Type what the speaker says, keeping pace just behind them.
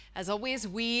As always,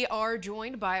 we are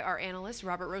joined by our analyst,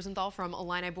 Robert Rosenthal from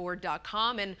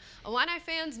IlliniBoard.com. And Illini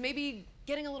fans may be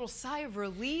getting a little sigh of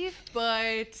relief,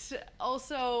 but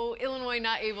also Illinois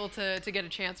not able to get a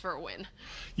chance for a win.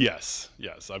 Yes.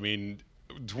 I mean,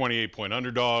 28-point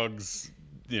underdogs,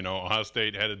 Ohio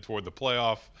State headed toward the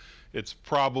playoff. It's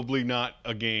probably not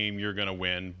a game you're going to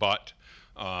win, but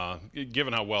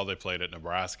given how well they played at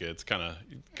Nebraska, it's kind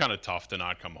of tough to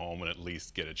not come home and at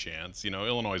least get a chance.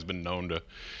 Illinois has been known to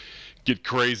get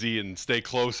crazy and stay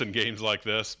close in games like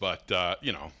this, but I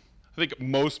think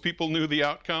most people knew the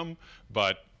outcome,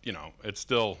 but it's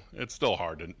still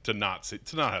hard to not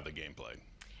have the game played.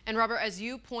 And Robert, as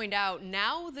you point out,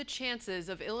 now the chances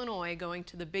of Illinois going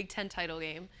to the Big Ten title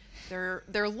game, they're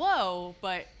low,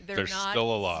 but they're not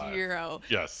still alive. Zero.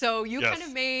 Yes. So you kind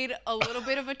of made a little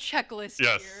bit of a checklist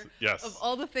here of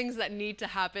all the things that need to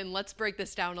happen. Let's break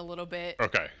this down a little bit.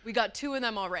 Okay. We got 2 of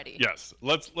them already. Yes.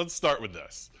 Let's start with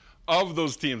this. Of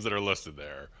those teams that are listed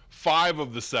there, 5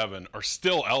 of the 7 are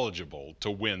still eligible to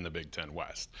win the Big Ten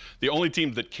West. The only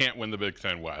teams that can't win the Big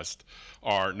Ten West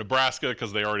are Nebraska,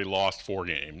 because they already lost 4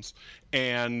 games,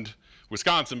 and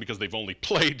Wisconsin, because they've only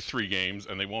played 3 games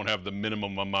and they won't have the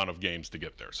minimum amount of games to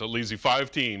get there. So it leaves you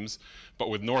 5 teams, but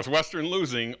with Northwestern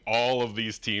losing, all of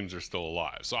these teams are still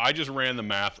alive. So I just ran the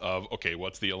math of, okay,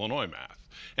 what's the Illinois math?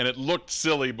 And it looked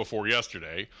silly before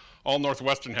yesterday. All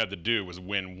Northwestern had to do was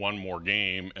win 1 more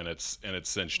game, and it's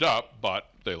cinched up, but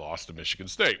they lost to Michigan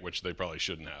State, which they probably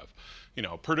shouldn't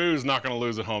have. Purdue's not going to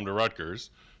lose at home to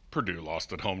Rutgers. Purdue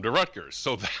lost at home to Rutgers.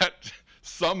 So that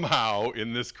somehow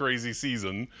in this crazy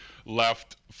season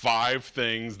left 5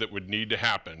 things that would need to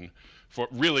happen. For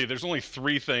really, there's only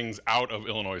 3 things out of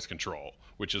Illinois' control,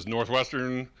 which is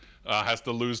Northwestern has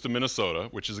to lose to Minnesota,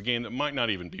 which is a game that might not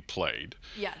even be played.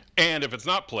 Yeah. And if it's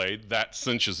not played, that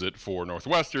cinches it for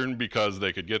Northwestern because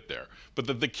they could get there.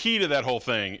 But the key to that whole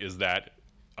thing is that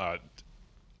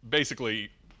basically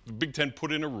the Big Ten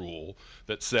put in a rule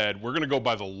that said we're going to go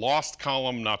by the lost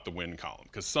column, not the win column,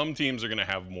 because some teams are going to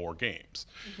have more games.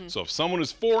 Mm-hmm. So if someone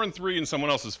is 4-3 and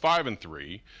someone else is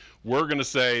 5-3, we're going to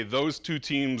say those 2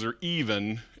 teams are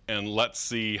even, and let's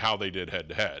see how they did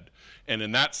head-to-head. And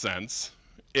in that sense,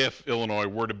 if Illinois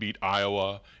were to beat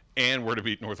Iowa and were to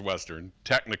beat Northwestern,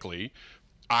 technically,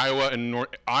 Iowa and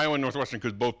Northwestern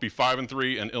could both be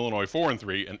 5-3 and Illinois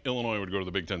 4-3, and Illinois would go to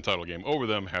the Big Ten title game over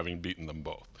them, having beaten them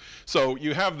both. So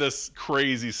you have this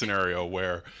crazy scenario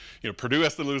where Purdue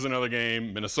has to lose another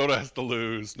game, Minnesota has to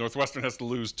lose, Northwestern has to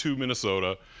lose to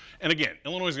Minnesota, and again,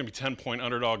 Illinois is going to be 10-point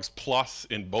underdogs plus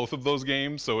in both of those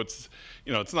games. So it's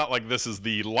it's not like this is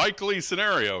the likely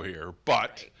scenario here,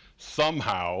 but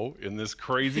somehow in this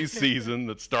crazy season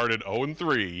that started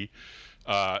 0-3.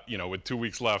 With 2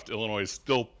 weeks left, Illinois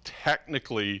still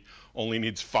technically only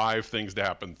needs 5 things to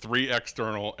happen: 3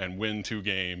 external and win 2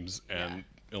 games, and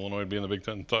Illinois would be in the Big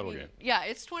Ten title game. Yeah,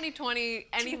 it's 2020.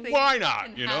 Anything. Why not?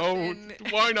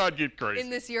 Why not get crazy in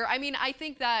this year? I mean, I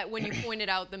think that when you pointed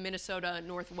out the Minnesota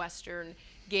Northwestern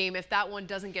game, if that one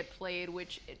doesn't get played,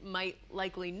 which it might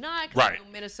likely not, right?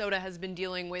 Minnesota has been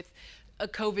dealing with a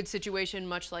COVID situation,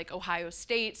 much like Ohio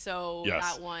State, so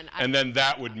that one. And then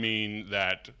that would mean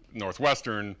that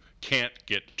Northwestern can't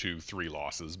get to 3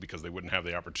 losses because they wouldn't have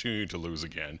the opportunity to lose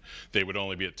again. They would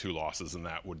only be at 2 losses, and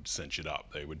that would cinch it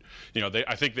up. They would,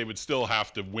 I think they would still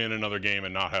have to win another game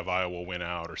and not have Iowa win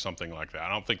out or something like that. I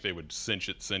don't think they would cinch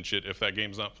it if that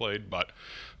game's not played. But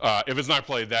if it's not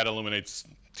played, that eliminates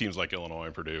teams like Illinois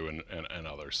and Purdue and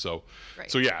others. So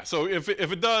if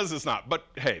it does, it's not. But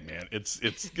hey, man, it's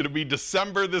going to be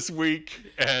December this week,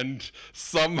 and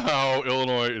somehow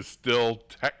Illinois is still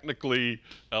technically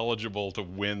eligible to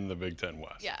win the Big Ten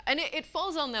West. Yeah, and it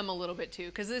falls on them a little bit too,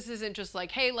 because this isn't just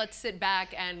like, hey, let's sit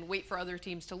back and wait for other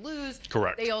teams to lose.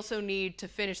 Correct. They also need to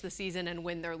finish the season and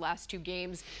win their last 2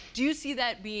 games. Do you see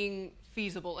that being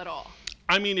feasible at all?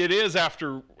 I mean, it is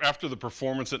after the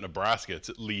performance at Nebraska. It's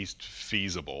at least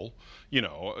feasible.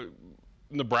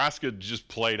 Nebraska just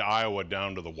played Iowa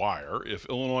down to the wire. If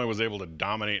Illinois was able to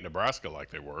dominate Nebraska like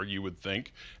they were, you would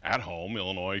think at home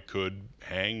Illinois could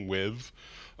hang with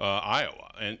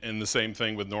Iowa. And the same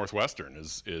thing with Northwestern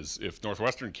is if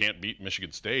Northwestern can't beat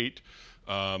Michigan State,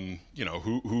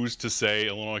 who's to say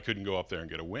Illinois couldn't go up there and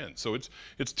get a win? So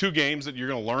it's 2 games that you're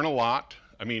going to learn a lot.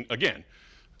 I mean, again,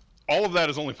 all of that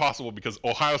is only possible because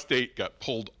Ohio State got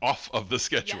pulled off of the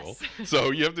schedule. Yes.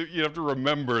 So you have to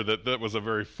remember that was a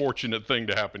very fortunate thing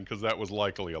to happen, because that was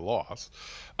likely a loss.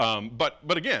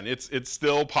 But again, it's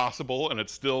still possible, and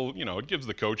it's still, it gives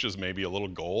the coaches maybe a little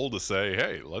goal to say,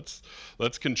 hey,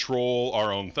 let's control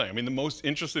our own thing. I mean, the most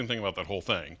interesting thing about that whole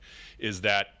thing is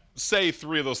that, say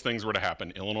 3 of those things were to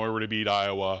happen: Illinois were to beat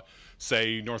Iowa,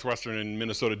 say Northwestern and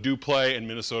Minnesota do play and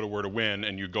Minnesota were to win,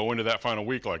 and you go into that final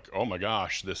week like, oh my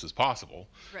gosh, this is possible.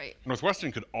 Right.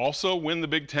 Northwestern could also win the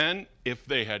Big Ten if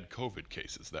they had COVID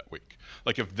cases that week.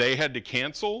 Like if they had to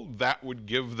cancel, that would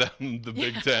give them the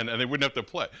Big Ten and they wouldn't have to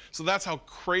play. So that's how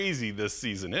crazy this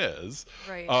season is.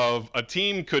 Right. Of a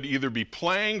team could either be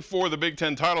playing for the Big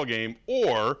Ten title game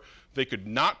or they could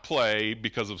not play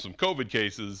because of some COVID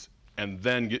cases and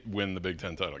then win the Big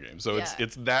Ten title game. So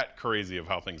it's that crazy of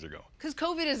how things are going. Because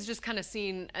COVID is just kind of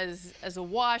seen as a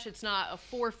wash. It's not a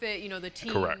forfeit. You know, the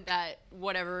team Correct. that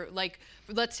whatever, like,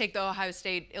 let's take the Ohio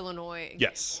State, Illinois example.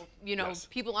 Yes. You know, Yes.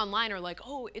 People online are like,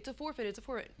 oh, it's a forfeit, it's a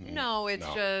forfeit. No, it's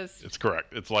just. It's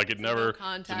correct. It's like it's a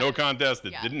no contest.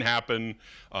 It didn't happen.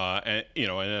 And, you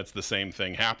know, and it's the same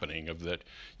thing happening of that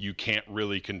you can't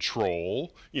really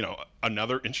control. You know,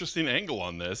 another interesting angle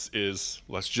on this is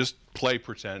let's just play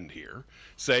pretend here.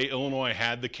 Say Illinois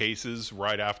had the cases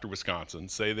right after Wisconsin.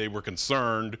 Say they were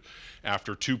concerned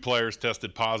after 2 players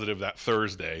tested positive that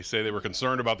Thursday. Say they were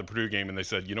concerned about the Purdue game and they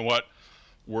said, you know what?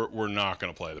 We're not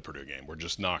going to play the Purdue game. We're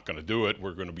just not going to do it.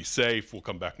 We're going to be safe. We'll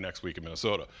come back next week in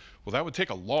Minnesota. Well, that would take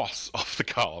a loss off the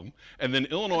column, and then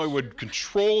Illinois would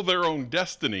control their own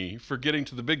destiny for getting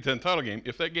to the Big Ten title game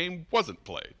if that game wasn't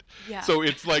played. Yeah. So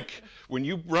it's like when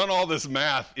you run all this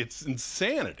math, it's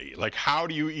insanity. Like how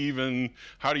do you even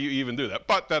do that?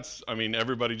 But that's, I mean,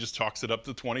 everybody just chalks it up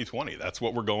to 2020. That's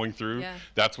what we're going through. Yeah.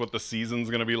 That's what the season's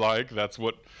going to be like. That's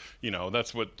what, you know,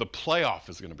 that's what the playoff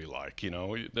is going to be like. You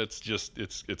know, that's just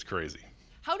it's crazy.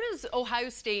 How does Ohio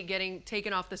State getting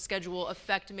taken off the schedule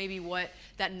affect maybe what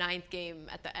that 9th game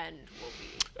at the end will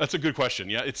be? That's a good question.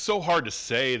 Yeah, it's so hard to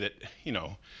say that, you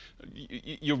know,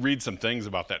 you'll read some things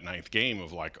about that 9th game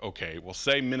of like, okay, well,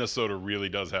 say Minnesota really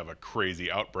does have a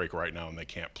crazy outbreak right now and they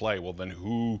can't play. Well, then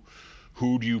who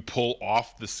do you pull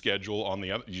off the schedule on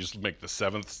the other? You just make the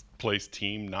 7th place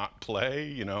team not play,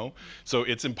 you know? So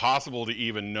it's impossible to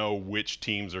even know which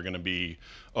teams are going to be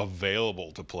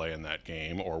available to play in that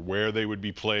game or where they would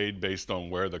be played based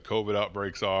on where the COVID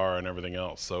outbreaks are and everything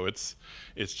else. So it's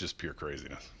just pure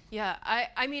craziness. Yeah,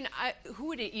 I mean, who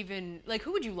would it even, like,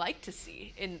 who would you like to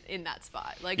see in that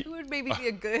spot? Like, who would maybe be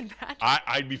a good matchup?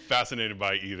 I'd be fascinated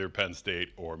by either Penn State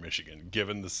or Michigan,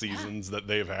 given the seasons that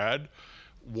they've had.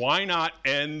 Why not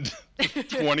end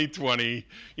 2020,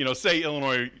 you know, say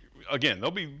Illinois, again, they'll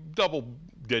be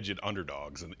double-digit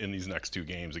underdogs in these next 2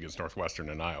 games against Northwestern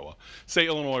and Iowa. Say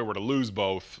Illinois were to lose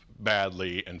both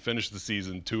badly and finish the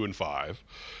season 2-5.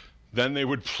 Then they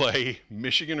would play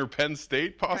Michigan or Penn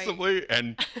State possibly,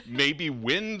 and maybe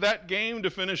win that game to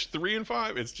finish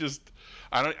 3-5. It's just,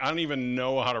 I don't even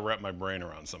know how to wrap my brain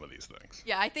around some of these things.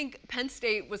 Yeah, I think Penn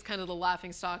State was kind of the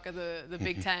laughingstock of the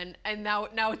Big Ten, and now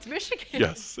it's Michigan.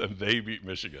 Yes, and they beat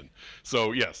Michigan.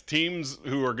 So yes, teams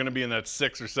who are going to be in that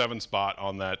 6 or 7 spot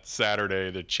on that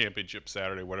Saturday, the championship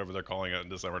Saturday, whatever they're calling it, on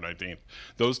December 19th,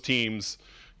 those teams,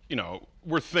 you know,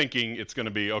 we're thinking it's going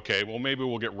to be, okay, well, maybe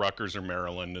we'll get Rutgers or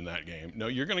Maryland in that game. No,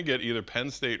 you're going to get either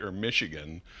Penn State or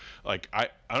Michigan. Like, I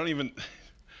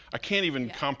can't even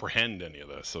comprehend any of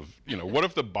this. Of, you know, what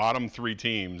if the bottom 3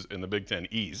 teams in the Big Ten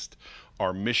East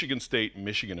are Michigan State,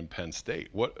 Michigan, and Penn State?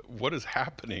 What is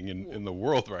happening in the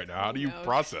world right now? How do you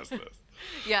process this?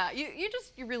 Yeah,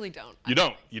 you really don't. You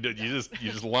don't. You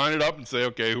just line it up and say,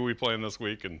 okay, who are we playing this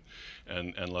week, and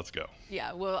let's go.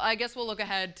 Yeah, well, I guess we'll look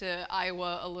ahead to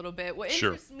Iowa a little bit. What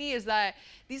interests me is that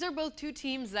these are both 2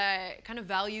 teams that kind of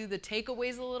value the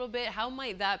takeaways a little bit. How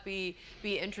might that be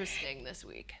interesting this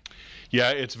week? Yeah,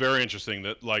 it's very interesting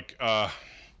that, like,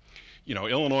 you know,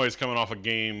 Illinois is coming off a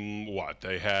game.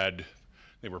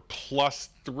 They were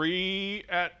 +3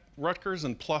 at Rutgers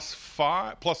and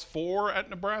 +4 at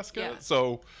Nebraska. Yeah.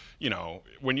 So, you know,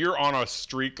 when you're on a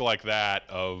streak like that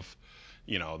of,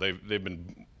 you know, they've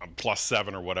been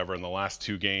 +7 or whatever in the last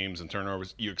 2 games and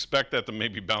turnovers, you expect that to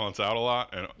maybe balance out a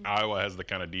lot. And Iowa has the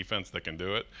kind of defense that can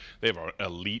do it. They have an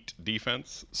elite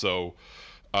defense. So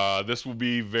this will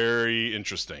be very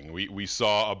interesting. We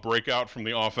saw a breakout from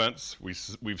the offense.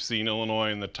 We've seen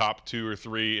Illinois in the top 2 or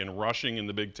 3 in rushing in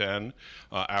the Big Ten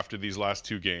after these last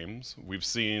 2 games. We've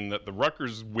seen that the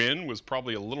Rutgers win was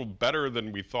probably a little better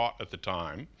than we thought at the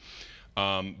time.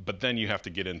 But then you have to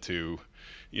get into,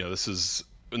 you know, this is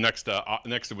next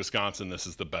to Wisconsin. This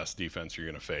is the best defense you're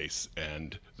going to face,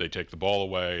 and they take the ball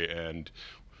away. And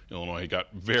Illinois got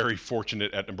very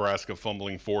fortunate at Nebraska,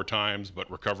 fumbling 4 times,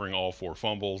 but recovering all 4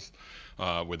 fumbles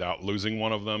without losing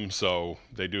one of them. So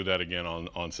they do that again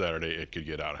on Saturday. It could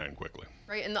get out of hand quickly.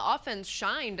 Right, and the offense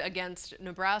shined against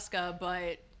Nebraska,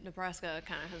 but Nebraska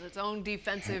kind of has its own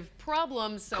defensive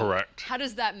problems. So Correct. how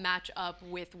does that match up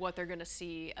with what they're going to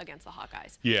see against the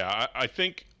Hawkeyes? Yeah, I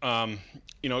think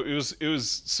it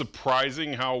was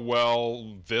surprising how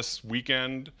well this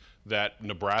weekend that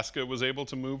Nebraska was able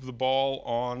to move the ball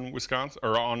on Wisconsin,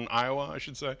 or on Iowa, I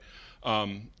should say.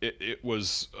 It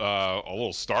was a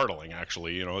little startling,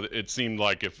 actually. It seemed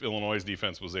like if Illinois'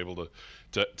 defense was able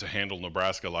to handle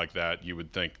Nebraska like that, you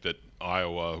would think that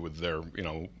Iowa, with their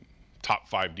top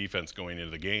 5 defense going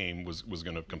into the game, was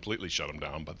going to completely shut them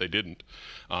down, but they didn't.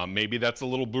 Maybe that's a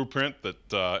little blueprint that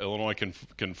Illinois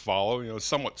can follow.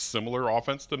 Somewhat similar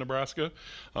offense to Nebraska.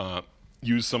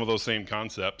 Use some of those same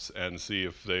concepts and see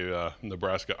if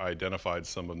Nebraska identified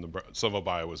some of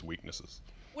Iowa's weaknesses.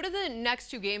 What do the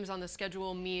next 2 games on the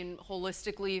schedule mean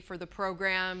holistically for the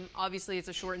program? Obviously, it's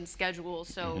a shortened schedule,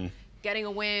 so getting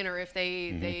a win, or if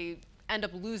they end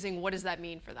up losing, what does that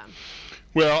mean for them?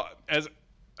 Well, as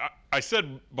I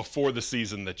said before the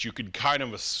season, that you could kind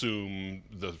of assume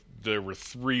there were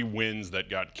 3 wins that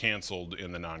got canceled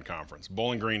in the non-conference.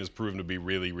 Bowling Green has proven to be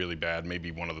really, really bad, maybe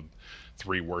one of the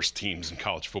 3 worst teams in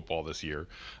college football this year.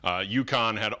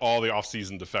 UConn had all the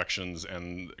offseason defections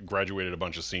and graduated a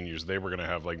bunch of seniors. They were going to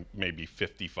have like maybe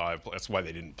 55. That's why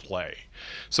they didn't play.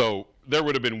 So there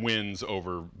would have been wins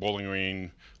over Bowling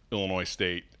Green, Illinois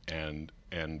State, and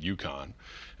UConn.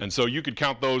 And so you could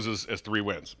count those as 3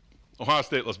 wins. Ohio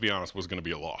State, let's be honest, was going to be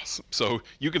a loss. So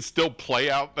you could still play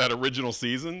out that original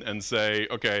season and say,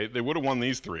 okay, they would have won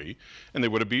these 3, and they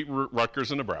would have beat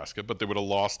Rutgers and Nebraska, but they would have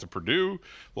lost to Purdue,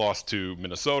 lost to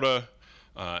Minnesota,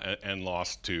 and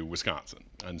lost to Wisconsin.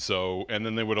 And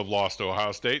then they would have lost to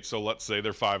Ohio State. So let's say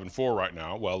they're 5-4 right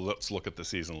now. Well, let's look at the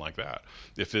season like that.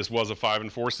 If this was a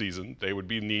 5-4 season, they would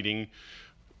be needing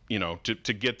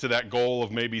to get to that goal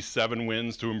of maybe 7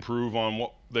 wins to improve on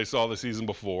what they saw the season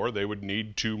before. They would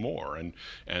need 2 more, and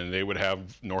they would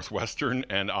have Northwestern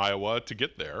and Iowa to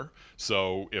get there.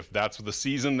 So if that's the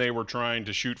season they were trying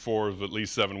to shoot for, of at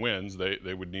least 7 wins,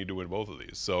 they would need to win both of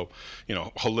these. So,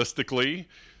 holistically,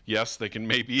 yes, they can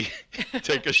maybe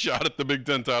take a shot at the Big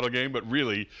Ten title game, but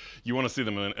really, you want to see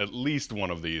them in at least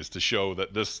one of these to show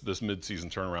that this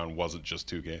midseason turnaround wasn't just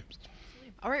 2 games.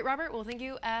 All right, Robert, well, thank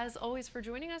you as always for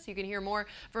joining us. You can hear more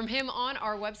from him on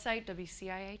our website,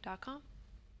 WCIA.com.